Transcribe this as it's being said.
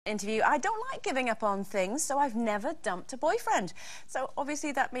Interview, I don't like giving up on things, so I've never dumped a boyfriend. So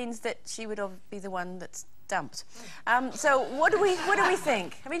obviously that means that she would be the one that's dumped. So what do we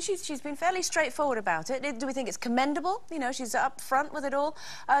think? I mean, she's been fairly straightforward about it. Do we think it's commendable? You know, she's up front with it all,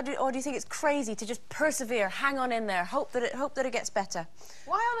 or do you think it's crazy to just persevere, hang on in there, hope that it gets better?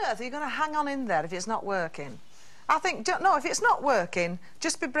 Why on earth are you going to hang on in there if it's not working? I think, no, if it's not working,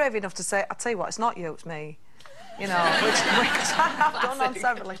 just be brave enough to say, I'll tell you what, it's not you, it's me. You know, which I have done on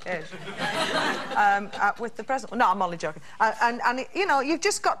several occasions. With the present... No, I'm only joking. And you know, you've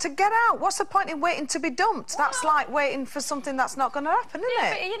just got to get out. What's the point in waiting to be dumped? Well, that's like waiting for something that's not going to happen, isn't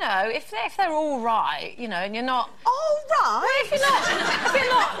it? But, you know, if they're all right, you know, and you're not... All right? Well, if you're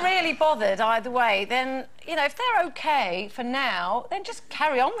not really bothered either way, then, you know, if they're OK for now, then just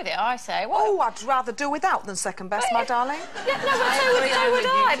carry on with it, I say. What... Oh, I'd rather do without than second best, my darling. Yeah, no, but so would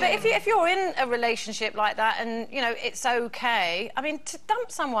I. But if you're in a relationship like that and, you know, it's OK, I mean, to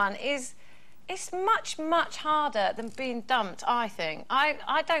dump someone is... It's much, much harder than being dumped, I think.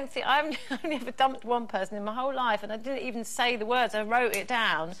 I don't think... I've only ever dumped one person in my whole life, and I didn't even say the words. I wrote it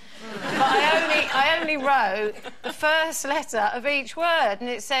down. But I only wrote the first letter of each word, and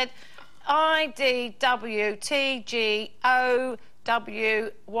it said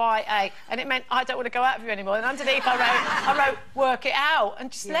IDWTGOWYA, and it meant I don't want to go out with you anymore. And underneath I wrote work it out,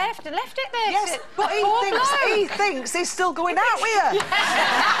 and just left it there. Yes, but he thinks he's still going out with you.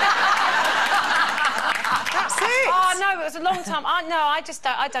 That's it. Oh no, it was a long time.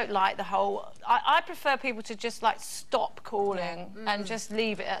 I don't like the whole. I prefer people to just like stop calling and just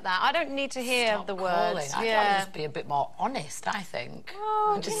leave it at that. I don't need to hear the words. I thought just be a bit more honest, I think.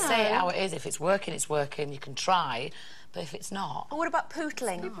 Oh, and just say it how it is. If it's working, it's working. You can try, but if it's not... Or what about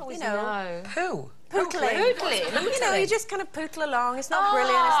pootling? You know, Pootling? You know, you just kind of pootle along. It's not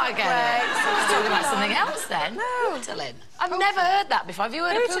brilliant, it's not great. Let's talk about something else then. No. Pootling. I've never heard that before. Have you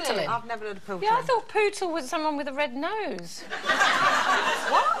heard of pootling? I've never heard of pootling. Yeah, I thought pootle was someone with a red nose.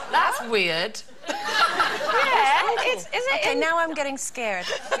 What? That's weird. Yeah, is it? Okay, now I'm getting scared.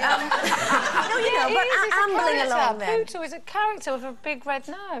 No, you know, but ambling along then. Pootle is a character with a big red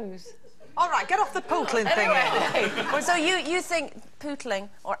nose. All right, get off the pootling thing. So you think pootling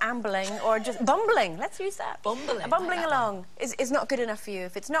or ambling or just bumbling, let's use that. Bumbling along is not good enough for you.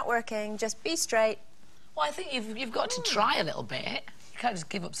 If it's not working, just be straight. Well, I think you've got to try a little bit. You can't just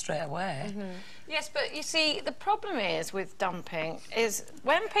give up straight away. Yes, but you see, the problem is with dumping is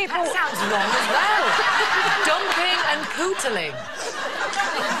when people... That sounds wrong as well. Dumping and pootling.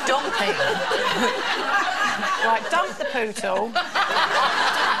 Dumping. Right, dump the pootle.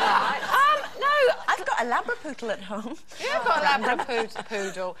 I've got a Labrapoodle at home. You've got a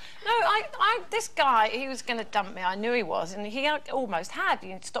Labrapoodle. No, this guy, he was going to dump me. I knew he was, and he almost had.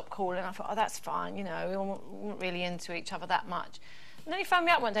 He stopped calling. I thought, oh, that's fine, you know, we weren't really into each other that much. And then he phoned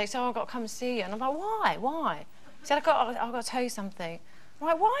me up one day, so I've got to come and see you. And I'm like, why? He said, I've got to tell you something. I'm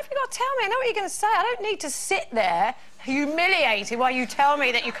like, why have you got to tell me? I know what you're going to say. I don't need to sit there humiliated while you tell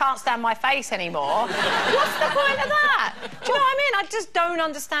me that you can't stand my face anymore. What's the point of that? Do you know what I mean? I just don't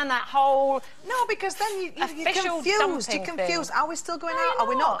understand that whole... No, because then you're confused. You're confused. Are we still going out? Are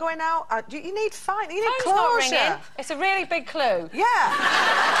we not going out? You need fight. You need closure. Not ringing. It's a really big clue. Yeah.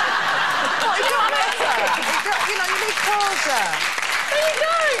 Well, it don't matter. You know, you need closure. No, you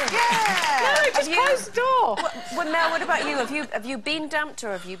don't. Yeah. No, just close the door. Well, Mel, what about you? Have you been dumped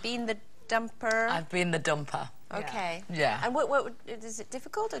or have you been the dumper? I've been the dumper. Okay. Yeah. And what is it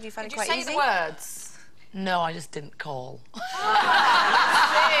difficult or do you find it quite easy? Did you say the words? No, I just didn't call. See,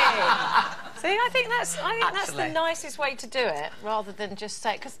 I think that's the nicest way to do it, rather than just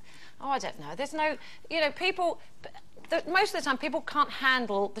say, because, I don't know, there's no, you know, people... most of the time, people can't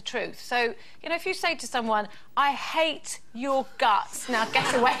handle the truth. So, you know, if you say to someone, I hate your guts, now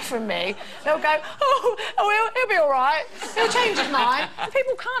get away from me, they'll go, oh, he'll be all right, he'll change his mind.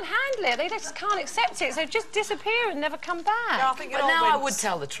 People can't handle it, they just can't accept it, so just disappear and never come back. No, I think but now I would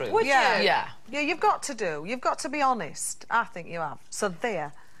tell the truth. Would you? Yeah. Yeah, you've got to do. You've got to be honest. I think you have. So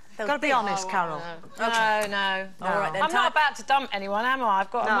there. Got to be honest, Carol. No. All right, then. I'm not about to dump anyone, am I? I've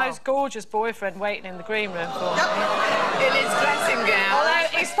got a most gorgeous boyfriend waiting in the green room for me. In his dressing gown. Although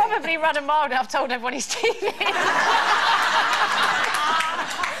he's probably run a mile now. I've told everyone he's cheating.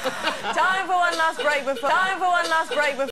 Time for one last break before...